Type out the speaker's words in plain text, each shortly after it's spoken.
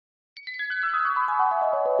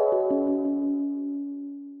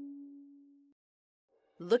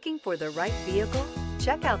Looking for the right vehicle?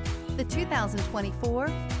 Check out the 2024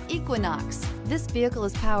 Equinox. This vehicle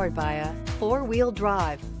is powered by a four-wheel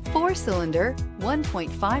drive, four-cylinder,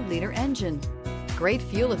 1.5-liter engine. Great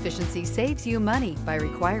fuel efficiency saves you money by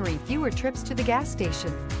requiring fewer trips to the gas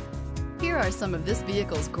station. Here are some of this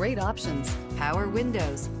vehicle's great options: power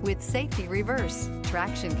windows with safety reverse,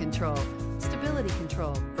 traction control, stability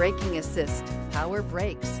control, braking assist, power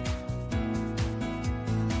brakes.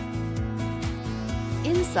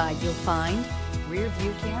 Inside you'll find rear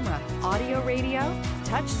view camera, audio radio,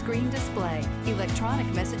 touch screen display, electronic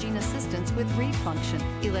messaging assistance with read function,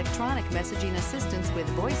 electronic messaging assistance with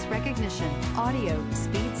voice recognition, audio,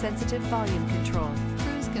 speed sensitive volume control,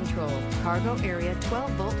 cruise control, cargo area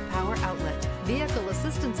 12-volt power outlet, vehicle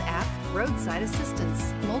assistance app, roadside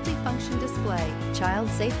assistance, multifunction display, child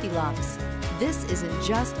safety locks. This isn't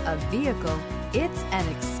just a vehicle, it's an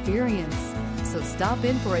experience. So stop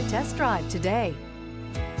in for a test drive today.